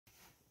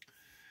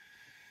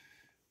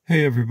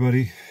Hey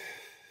everybody.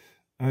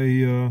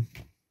 I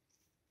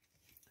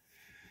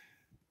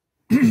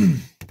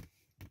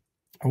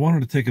I wanted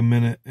to take a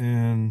minute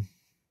and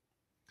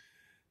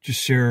just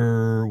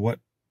share what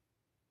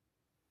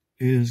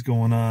is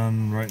going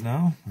on right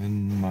now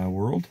in my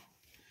world,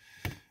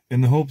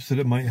 in the hopes that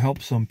it might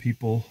help some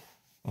people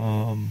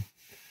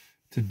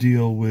to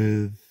deal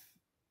with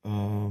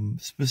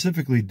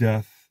specifically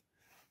death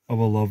of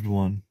a loved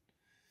one,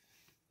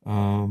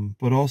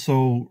 but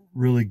also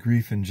really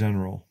grief in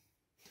general.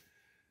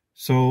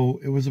 So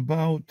it was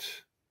about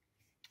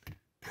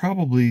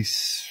probably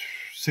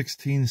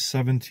 16,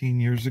 17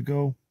 years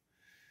ago.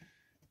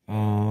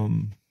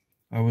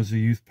 I was a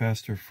youth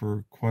pastor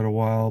for quite a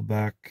while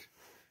back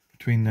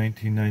between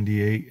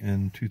 1998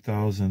 and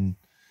 2000,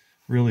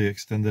 really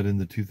extended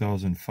into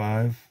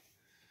 2005.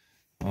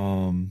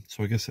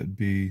 So I guess it'd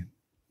be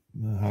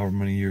however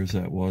many years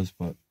that was.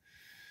 But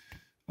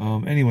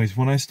anyways,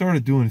 when I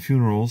started doing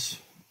funerals,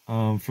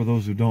 for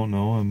those who don't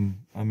know,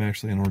 I'm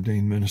actually an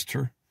ordained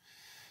minister.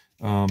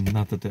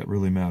 Not that that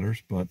really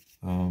matters, but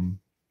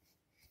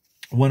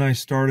when I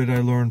started, I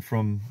learned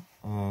from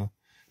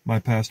my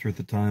pastor at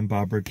the time,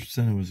 Bob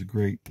Richardson, who was a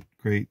great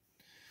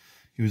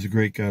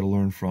guy to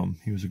learn from.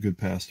 He was a good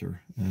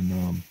pastor,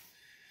 and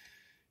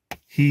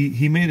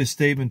he made a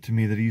statement to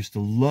me that he used to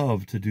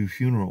love to do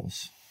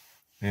funerals.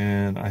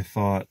 And I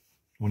thought,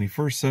 when he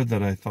first said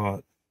that, I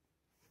thought,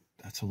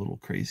 that's a little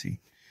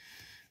crazy.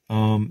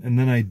 And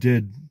then I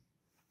did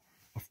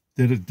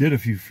a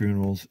few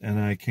funerals, and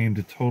I came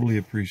to totally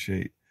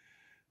appreciate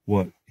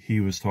what he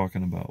was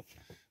talking about.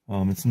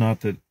 It's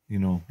not that,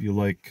 you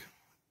like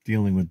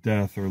dealing with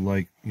death or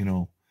like,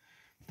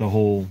 the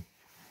whole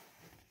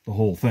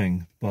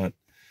thing, but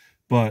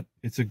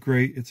it's a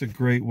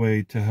great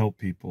way to help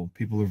people.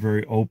 People are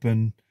very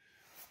open.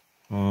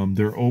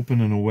 They're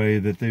open in a way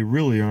that they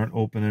really aren't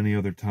open any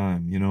other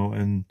time,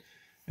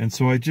 and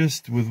so I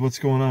just, with what's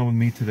going on with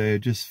me today, I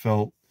just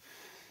felt,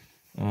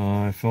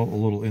 I felt a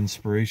little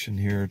inspiration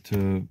here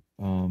to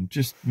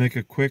just make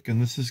a quick,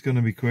 and this is going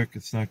to be quick.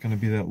 It's not going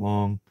to be that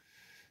long.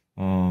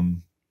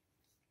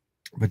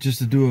 But just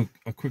to do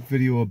a quick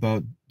video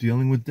about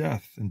dealing with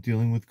death and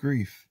dealing with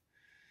grief.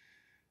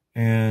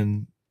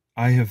 And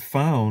I have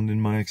found in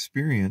my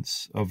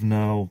experience of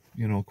now,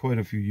 quite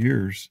a few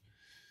years,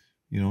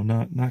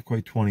 not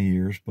quite 20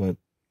 years, but,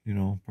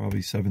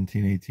 probably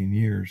 17, 18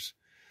 years,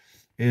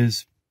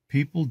 is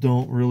people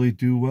don't really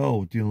do well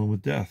with dealing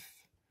with death.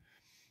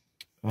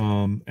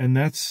 And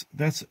that's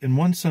in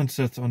one sense,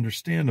 that's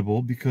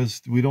understandable,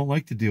 because we don't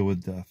like to deal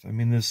with death. I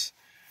mean,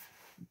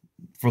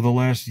 for the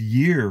last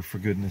year, for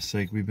goodness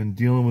sake, we've been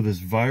dealing with this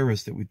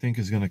virus that we think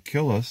is going to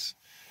kill us,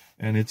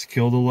 and it's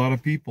killed a lot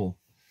of people.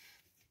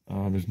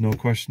 There's no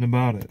question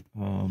about it.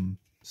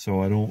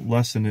 So I don't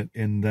lessen it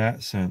in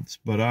that sense,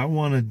 but I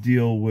want to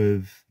deal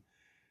with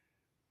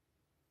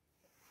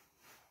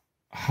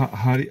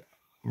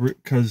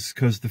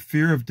because the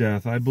fear of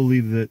death, I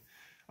believe that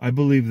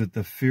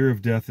the fear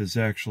of death is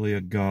actually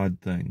a God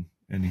thing.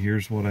 And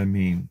here's what I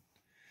mean.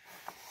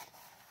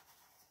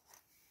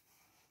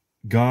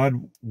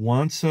 God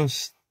wants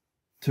us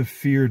to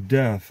fear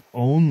death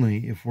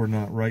only if we're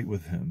not right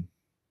with him.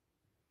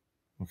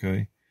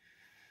 Okay?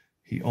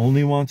 He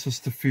only wants us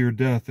to fear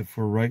death if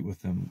we're right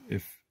with him.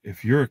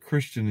 If you're a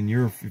Christian and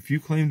if you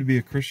claim to be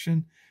a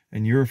Christian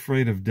and you're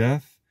afraid of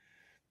death,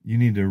 you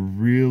need to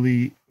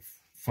really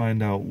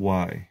find out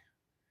why.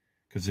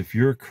 Because if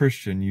you're a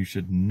Christian, you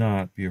should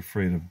not be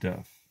afraid of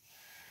death.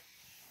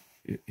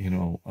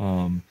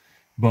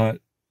 But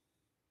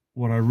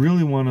what I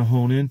really want to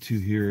hone into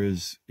here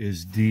is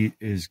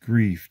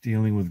grief,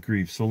 dealing with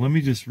grief. So let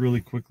me just really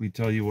quickly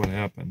tell you what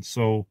happened.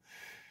 So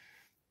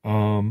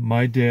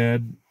my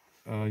dad,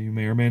 you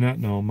may or may not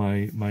know,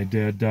 my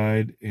dad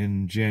died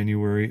in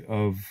January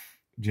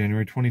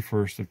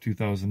 21st of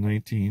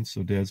 2019.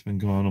 So Dad's been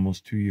gone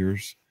almost 2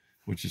 years,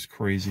 which is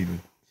crazy.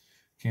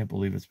 Can't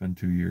believe it's been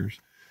 2 years.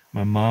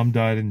 My mom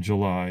died in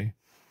July.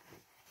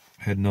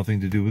 Had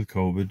nothing to do with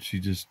COVID. She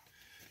just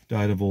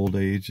died of old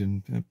age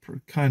and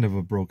kind of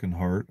a broken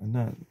heart. And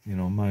not,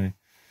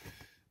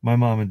 my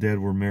mom and dad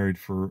were married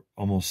for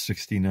almost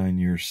 69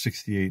 years,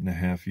 68 and a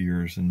half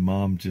years, and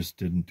mom just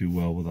didn't do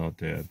well without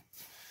dad.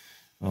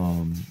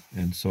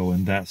 And so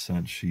in that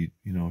sense, she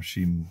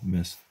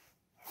missed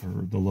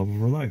the love of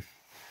her life.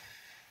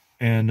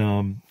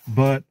 And,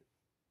 but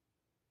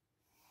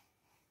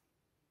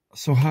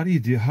so how do you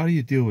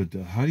deal with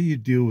death? How do you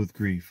deal with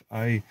grief?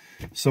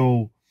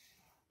 So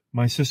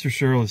my sister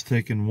Cheryl has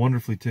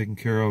wonderfully taken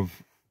care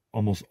of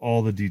almost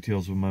all the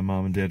details with my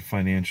mom and dad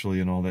financially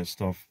and all that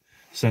stuff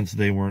since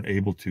they weren't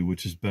able to,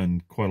 which has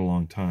been quite a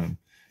long time,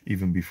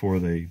 even before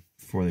they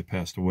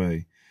passed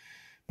away.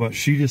 But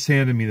she just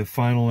handed me the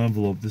final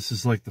envelope. This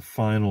is like the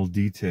final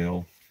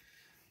detail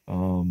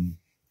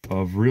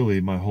of really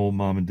my whole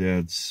mom and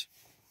dad's,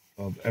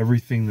 of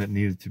everything that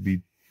needed to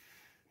be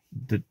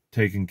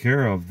taken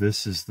care of.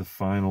 This is the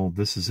final,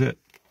 this is it.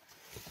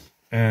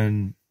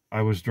 And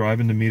I was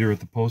driving to meet her at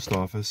the post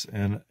office,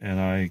 and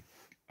I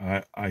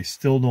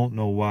still don't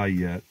know why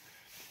yet,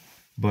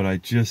 But I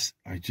just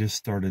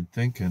started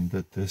thinking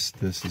that this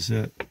is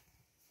it.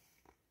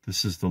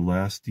 This is the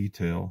last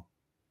detail,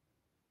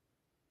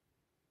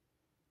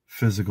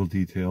 physical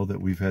detail, that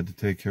we've had to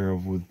take care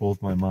of with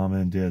both my mom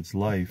and dad's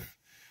life.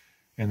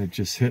 And it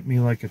just hit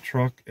me like a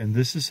truck. And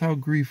this is how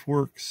grief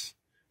works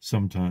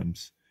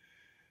sometimes.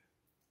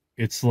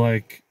 It's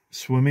like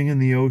swimming in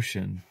the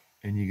ocean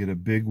and you get a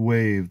big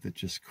wave that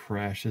just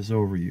crashes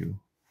over you.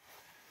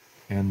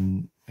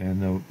 And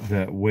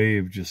that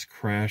wave just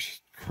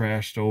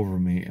crashed over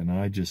me, and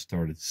I just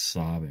started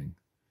sobbing.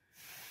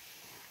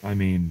 I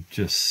mean,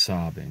 just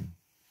sobbing.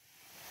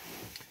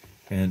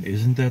 And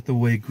isn't that the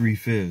way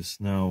grief is?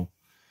 Now,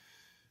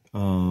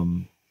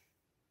 let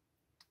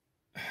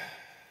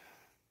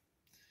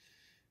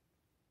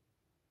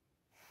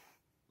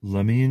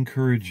me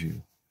encourage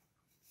you,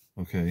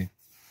 okay?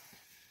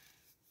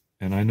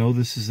 And I know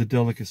this is a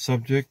delicate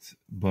subject,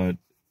 but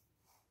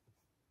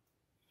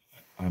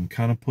I'm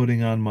kind of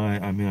putting on my,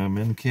 I mean, I'm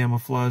in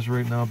camouflage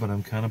right now, but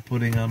I'm kind of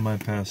putting on my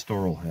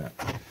pastoral hat.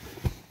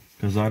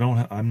 Because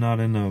I'm not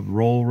in a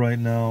role right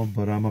now,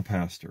 but I'm a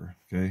pastor,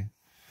 okay?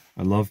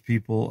 I love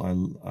people.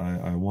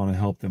 I want to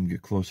help them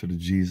get closer to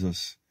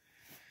Jesus.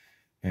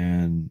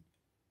 And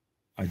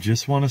I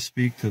just want to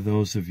speak to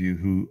those of you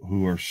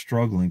who are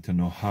struggling to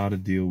know how to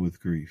deal with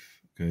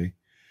grief, okay?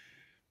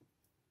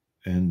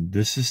 And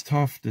this is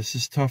tough. This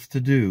is tough to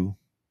do.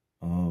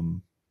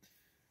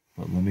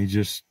 But let me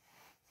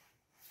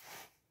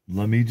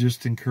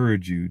just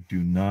encourage you,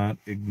 do not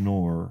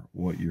ignore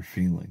what you're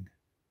feeling.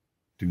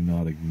 Do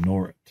not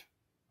ignore it,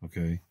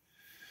 okay?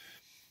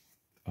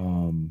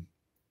 I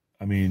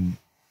mean,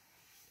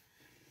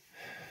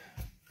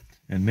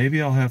 and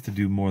maybe I'll have to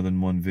do more than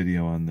one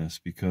video on this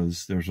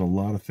because there's a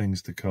lot of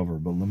things to cover,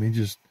 but let me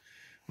just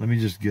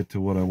get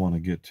to what I want to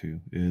get to,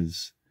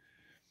 is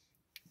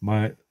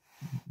the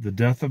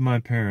death of my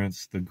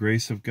parents, the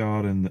grace of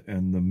God, and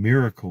the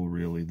miracle,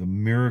 really, the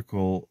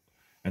miracle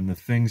and the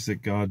things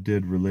that God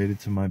did related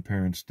to my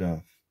parents'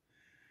 death,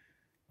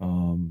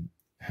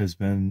 has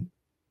been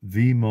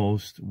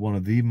one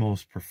of the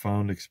most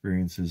profound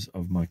experiences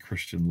of my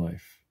Christian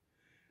life.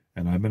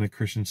 And I've been a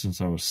Christian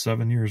since I was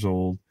 7 years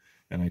old,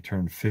 and I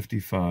turned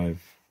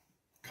 55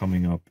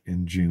 coming up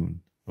in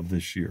June of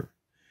this year,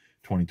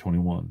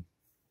 2021.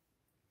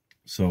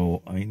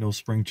 So I ain't no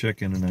spring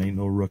chicken, and I ain't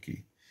no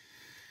rookie.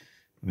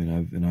 I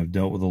mean, I've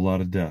dealt with a lot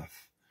of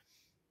death.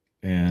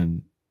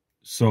 And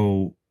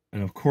so,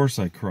 and of course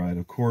I cried.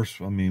 Of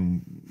course, I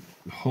mean,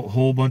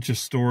 whole bunch of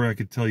story. I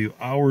could tell you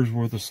hours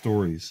worth of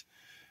stories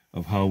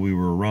of how we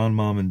were around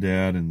mom and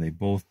dad, and they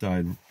both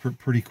died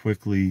pretty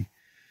quickly.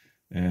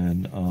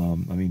 And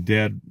I mean,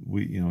 dad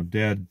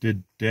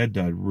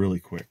died really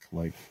quick.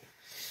 Like,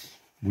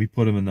 we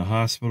put him in the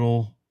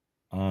hospital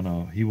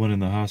he went in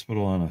the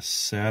hospital on a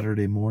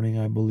Saturday morning,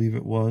 I believe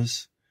it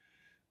was.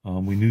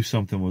 We knew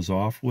something was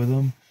off with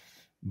him,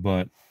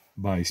 but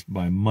by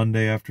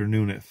Monday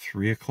afternoon at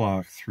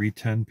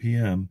 3:10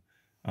 p.m.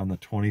 on the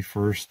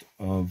 21st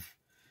of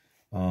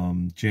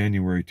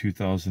January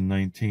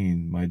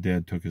 2019, my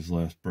dad took his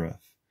last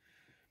breath,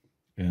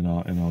 and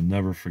I'll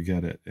never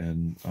forget it.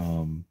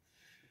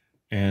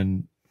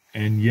 And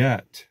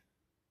yet,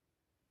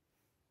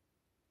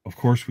 of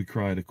course we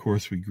cried, of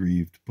course we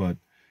grieved, but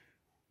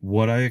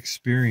what I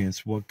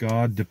experienced, what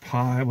God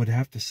I would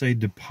have to say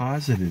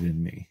deposited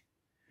in me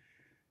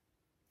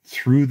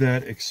through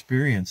that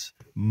experience,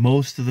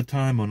 most of the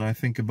time when I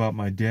think about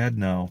my dad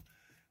now,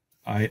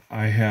 I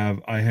have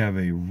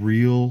a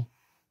real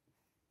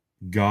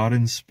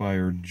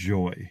God-inspired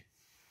joy.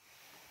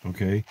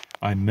 Okay?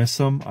 I miss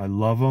him, I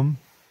love him,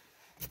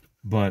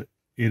 but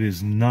it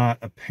is not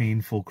a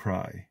painful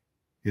cry.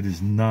 It is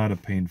not a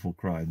painful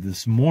cry.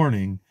 This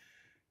morning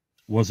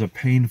was a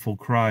painful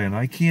cry, and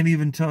I can't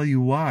even tell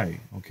you why.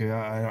 Okay,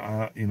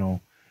 I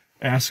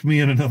ask me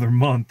in another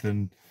month,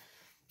 and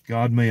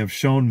God may have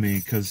shown me,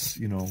 because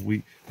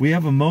we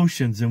have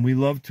emotions and we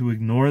love to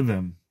ignore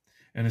them,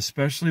 and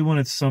especially when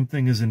it's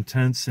something as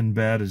intense and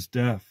bad as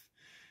death.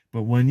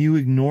 But when you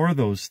ignore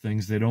those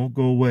things, they don't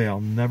go away. I'll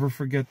never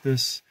forget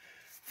this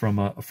from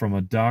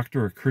a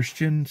doctor, a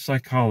Christian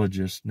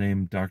psychologist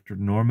named Dr.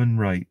 Norman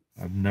Wright.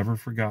 I've never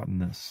forgotten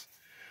this.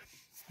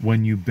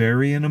 When you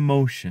bury an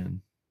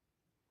emotion,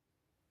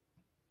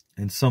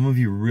 and some of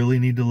you really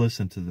need to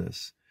listen to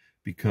this,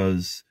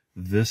 because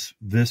this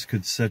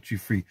could set you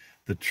free.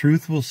 The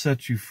truth will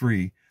set you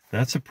free.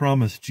 That's a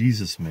promise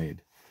Jesus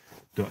made.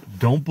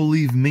 Don't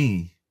believe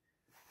me.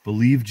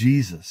 Believe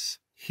Jesus.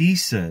 He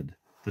said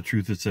the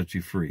truth would set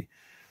you free.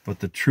 But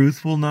the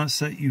truth will not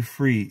set you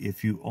free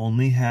if you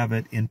only have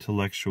it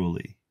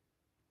intellectually.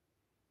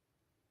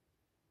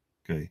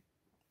 Okay.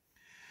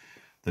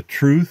 The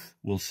truth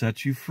will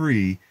set you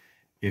free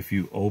if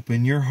you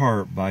open your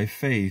heart by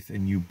faith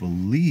and you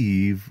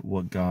believe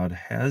what God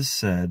has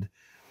said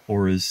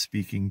or is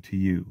speaking to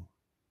you.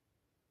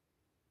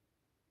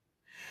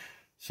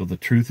 So the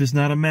truth is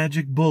not a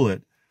magic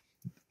bullet.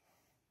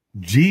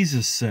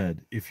 Jesus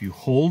said, if you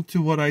hold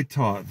to what I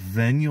taught,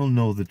 then you'll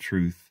know the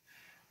truth,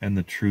 and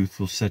the truth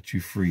will set you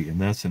free. And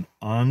that's an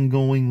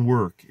ongoing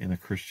work in a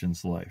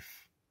Christian's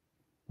life.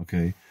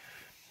 Okay?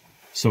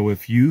 So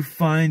if you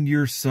find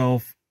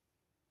yourself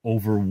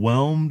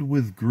overwhelmed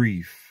with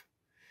grief,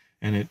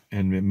 and it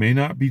may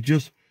not be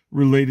just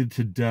related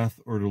to death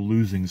or to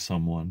losing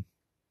someone.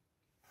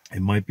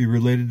 It might be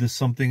related to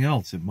something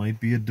else. It might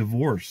be a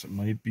divorce. It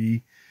might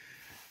be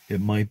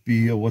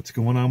what's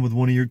going on with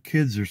one of your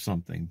kids or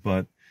something.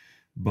 But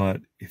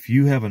if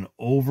you have an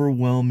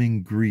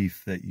overwhelming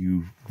grief that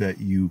you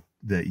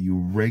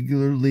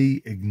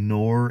regularly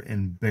ignore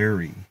and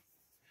bury,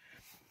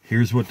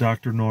 here's what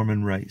Dr.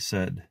 Norman Wright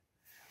said: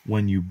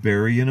 when you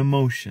bury an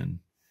emotion,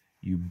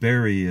 you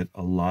bury it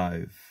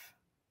alive.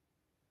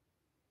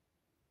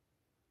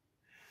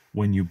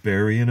 When you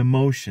bury an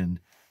emotion,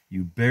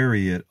 you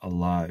bury it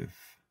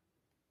alive.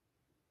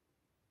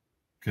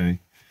 Okay?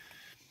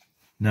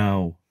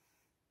 Now,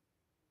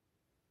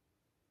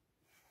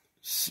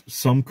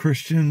 some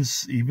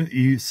Christians,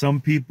 even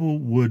some people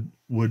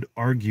would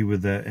argue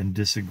with that and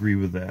disagree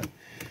with that.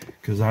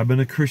 Because I've been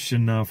a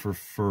Christian now for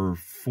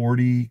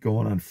 40,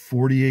 going on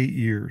 48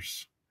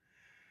 years.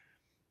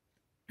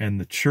 And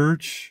the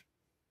church,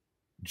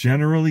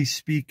 generally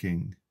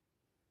speaking,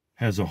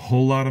 has a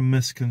whole lot of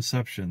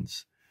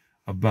misconceptions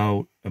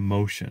about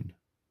emotion.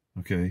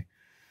 Okay?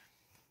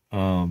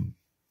 And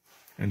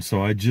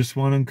so I just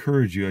want to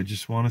encourage you. I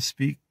just want to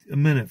speak a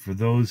minute for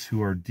those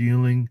who are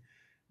dealing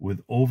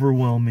with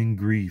overwhelming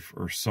grief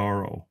or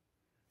sorrow,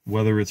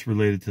 whether it's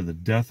related to the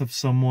death of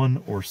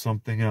someone or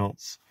something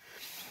else.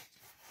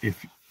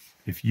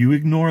 If you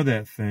ignore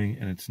that thing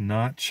and it's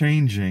not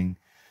changing,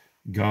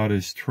 God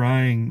is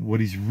trying, what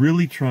he's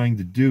really trying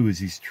to do is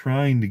he's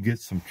trying to get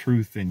some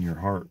truth in your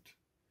heart.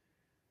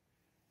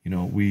 You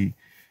know, we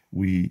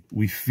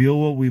feel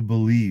what we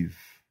believe.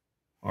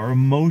 Our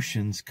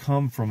emotions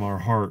come from our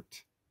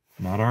heart,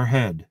 not our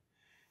head.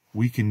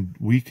 We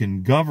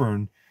can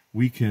govern,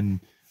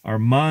 our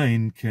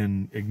mind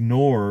can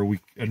ignore,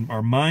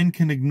 our mind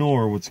can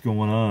ignore what's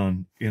going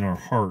on in our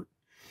heart,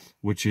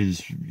 which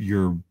is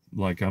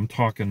I'm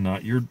talking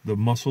not the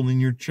muscle in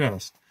your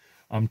chest.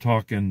 I'm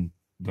talking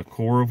the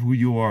core of who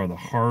you are, the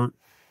heart,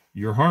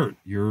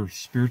 your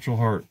spiritual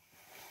heart.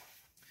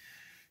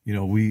 You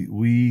know,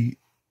 we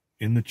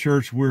in the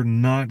church, we're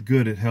not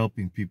good at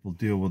helping people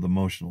deal with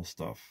emotional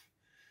stuff.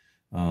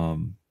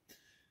 And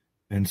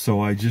so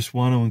I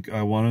want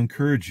to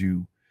encourage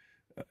you,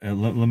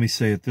 and let me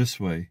say it this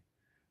way.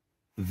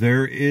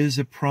 There is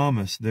a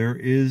promise, there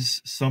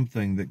is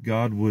something that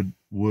God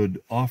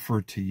would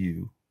offer to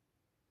you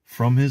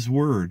from his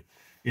word.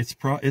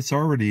 It's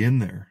already in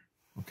there,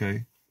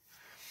 okay?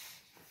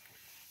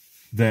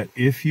 That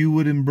if you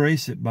would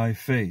embrace it by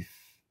faith,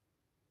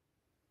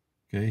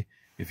 okay?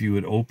 If you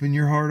would open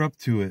your heart up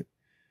to it,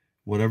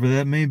 whatever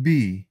that may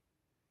be,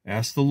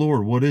 ask the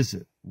Lord, what is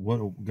it?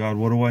 God,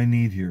 what do I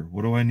need here?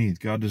 What do I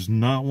need? God does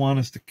not want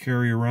us to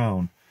carry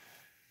around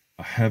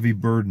a heavy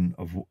burden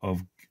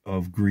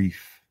of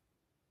grief.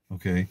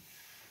 Okay?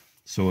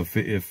 So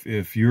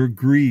if your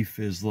grief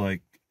is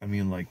like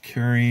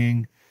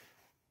carrying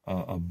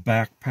a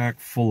backpack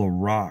full of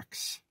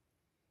rocks,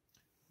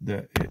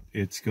 that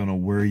it's going to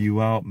wear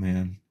you out,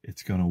 man.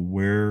 It's going to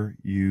wear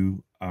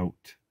you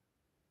out.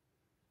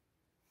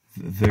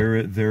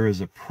 There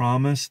is a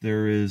promise.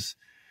 There is,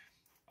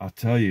 I'll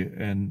tell you,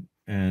 and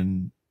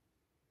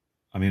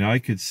I mean, I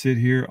could sit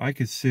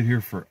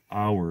here for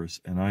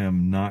hours, and I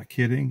am not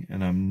kidding,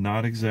 and I'm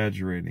not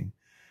exaggerating.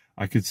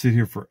 I could sit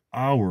here for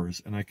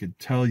hours, and I could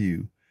tell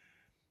you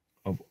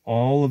of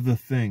all of the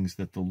things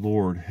that the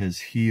Lord has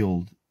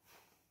healed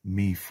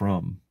me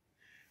from,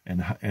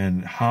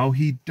 and how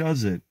he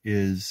does it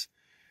is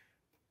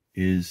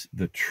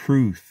the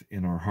truth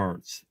in our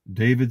hearts.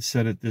 David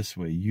said it this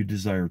way: you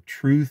desire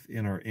truth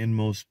in our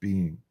inmost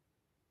being.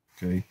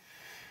 Okay?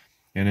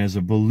 And as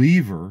a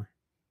believer,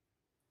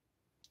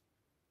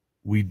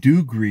 we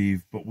do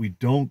grieve, but we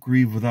don't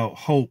grieve without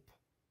hope.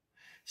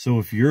 So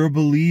if you're a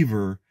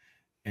believer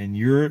and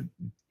you're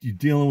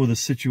dealing with a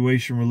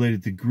situation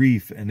related to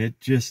grief and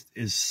it just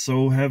is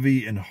so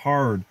heavy and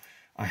hard,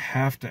 I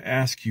have to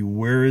ask you,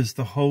 where is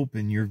the hope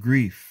in your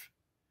grief?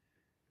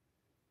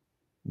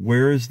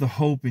 Where is the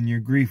hope in your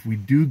grief? We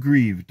do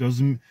grieve.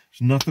 There's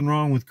nothing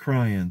wrong with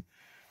crying.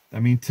 I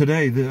mean,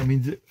 today,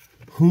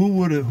 who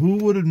would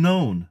have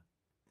known?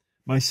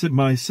 My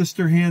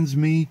sister hands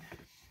me,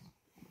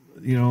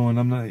 you know, and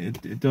I'm not,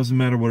 it doesn't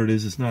matter what it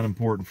is. It's not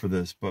important for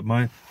this, but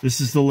this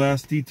is the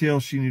last detail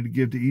she needed to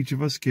give to each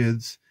of us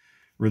kids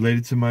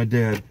related to my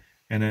dad.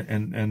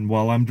 And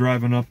while I'm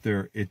driving up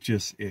there, it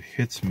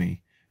hits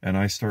me and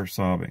I start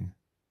sobbing.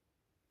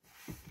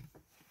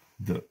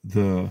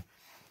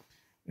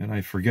 And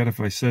I forget if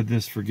I said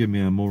this, forgive me,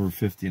 I'm over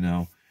 50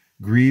 now.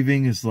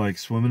 Grieving is like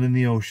swimming in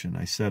the ocean.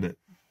 I said it.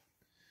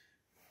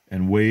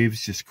 And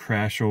waves just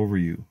crash over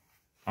you.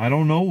 I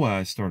don't know why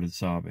I started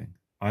sobbing.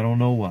 I don't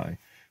know why.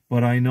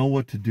 But I know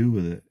what to do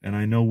with it. And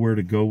I know where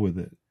to go with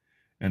it.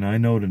 And I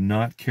know to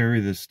not carry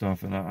this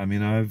stuff. And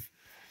I've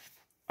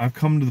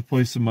come to the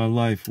place in my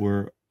life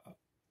where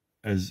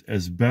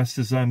as best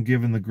as I'm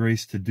given the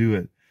grace to do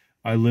it,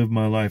 I live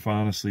my life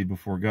honestly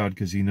before God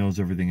because he knows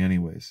everything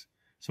anyways.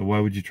 So why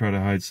would you try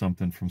to hide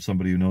something from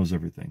somebody who knows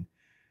everything?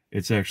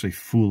 It's actually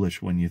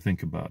foolish when you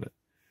think about it.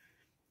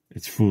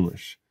 It's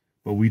foolish.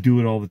 But we do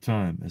it all the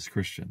time as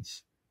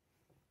Christians.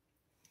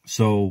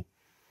 So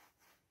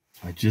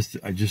I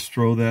just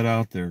throw that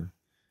out there.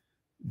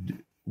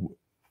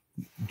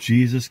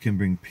 Jesus can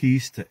bring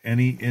peace to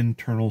any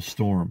internal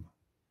storm.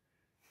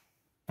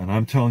 And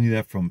I'm telling you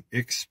that from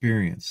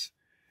experience.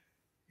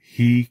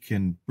 He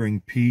can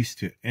bring peace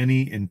to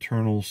any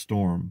internal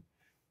storm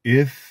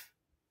if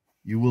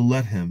you will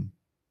let him.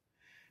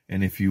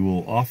 And if you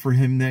will offer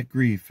him that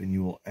grief and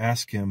you will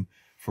ask him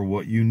for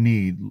what you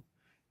need.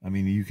 I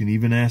mean, you can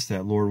even ask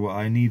that, Lord, well,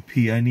 I need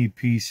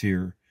peace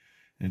here.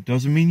 And it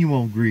doesn't mean you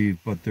won't grieve,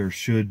 but there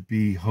should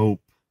be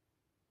hope.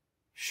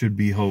 Should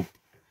be hope.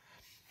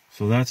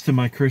 So that's to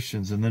my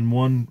Christians. And then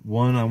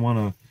one I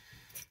want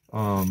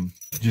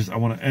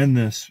to end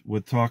this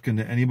with talking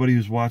to anybody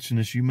who's watching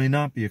this. You may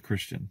not be a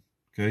Christian,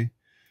 okay?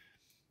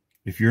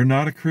 If you're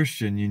not a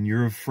Christian and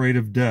you're afraid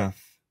of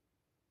death,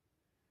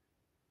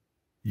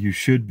 you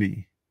should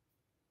be.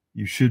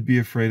 You should be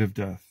afraid of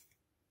death.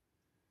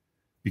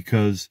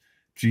 Because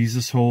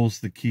Jesus holds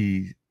the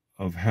key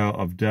of hell,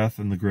 of death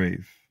and the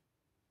grave.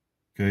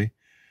 Okay?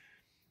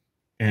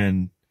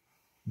 And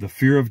the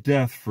fear of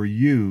death for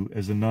you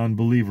as a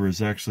non-believer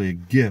is actually a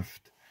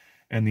gift.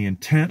 And the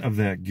intent of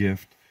that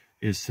gift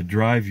is to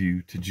drive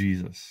you to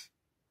Jesus.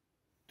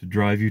 To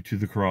drive you to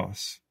the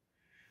cross.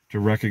 To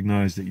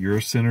recognize that you're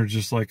a sinner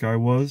just like I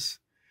was.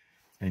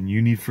 And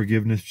you need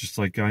forgiveness just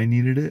like I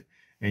needed it.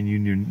 And you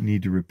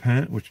need to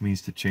repent, which means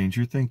to change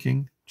your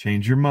thinking,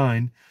 change your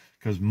mind.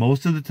 Because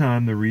most of the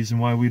time, the reason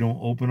why we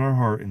don't open our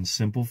heart in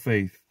simple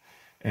faith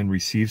and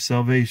receive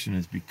salvation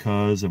is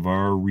because of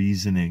our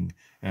reasoning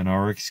and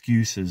our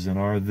excuses and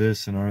our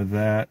this and our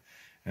that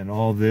and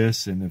all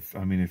this. And if I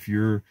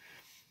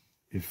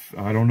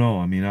don't know.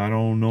 I mean, I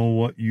don't know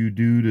what you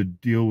do to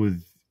deal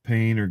with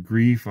pain or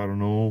grief. I don't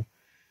know.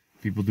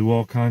 People do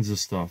all kinds of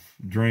stuff,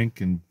 drink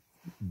and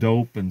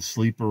dope and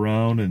sleep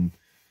around. And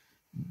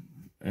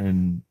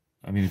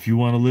I mean, if you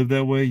want to live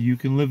that way, you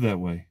can live that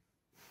way.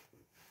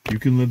 You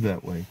can live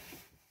that way,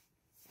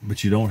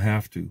 but you don't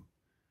have to.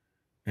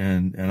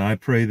 And I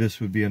pray this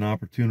would be an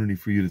opportunity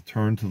for you to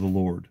turn to the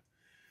Lord.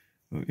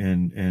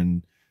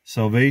 And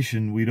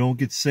salvation, we don't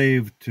get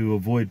saved to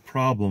avoid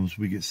problems.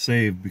 We get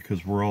saved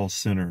because we're all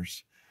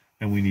sinners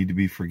and we need to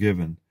be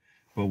forgiven.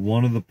 But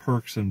one of the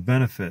perks and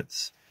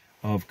benefits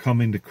of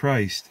coming to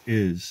Christ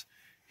is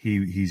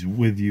He's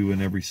with you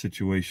in every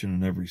situation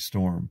and every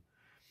storm.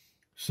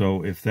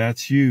 So if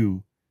that's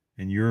you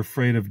and you're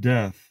afraid of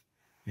death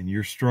and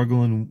you're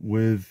struggling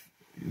with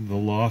the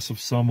loss of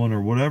someone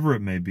or whatever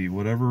it may be,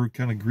 whatever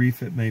kind of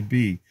grief it may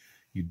be,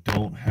 you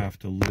don't have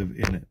to live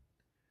in it.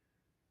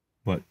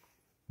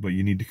 But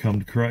you need to come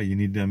to Christ.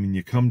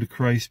 You come to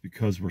Christ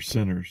because we're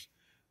sinners,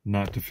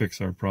 not to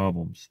fix our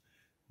problems.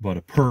 But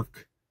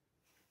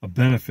a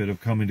benefit of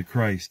coming to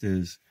Christ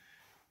is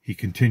He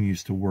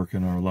continues to work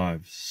in our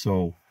lives.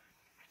 So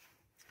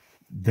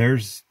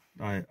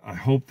I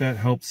hope that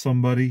helps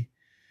somebody.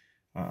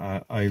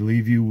 I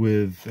leave you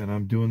with, and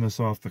I'm doing this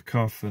off the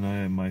cuff,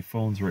 and my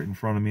phone's right in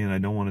front of me, and I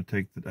don't want to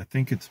take I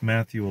think it's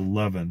Matthew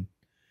 11.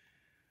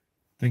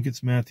 I think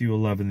it's Matthew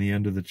 11, the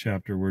end of the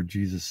chapter, where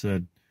Jesus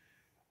said,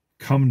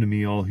 "Come to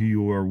me, all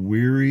who are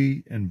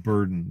weary and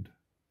burdened.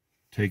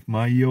 Take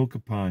my yoke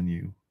upon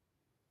you.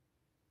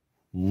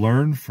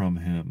 Learn from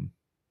him,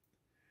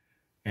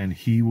 and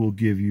he will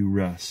give you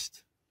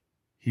rest."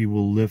 He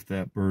will lift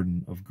that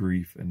burden of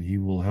grief, and he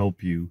will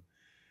help you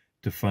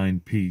to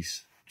find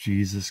peace.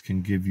 Jesus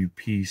can give you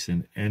peace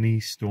in any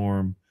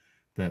storm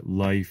that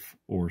life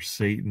or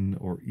Satan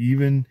or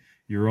even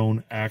your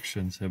own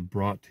actions have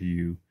brought to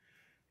you.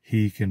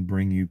 He can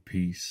bring you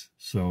peace.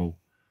 So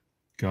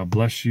God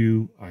bless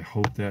you. I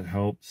hope that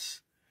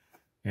helps.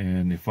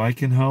 And if I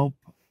can help,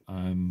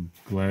 I'm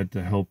glad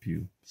to help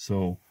you.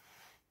 So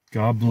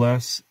God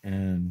bless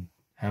and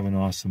have an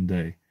awesome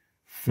day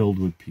filled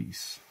with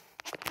peace.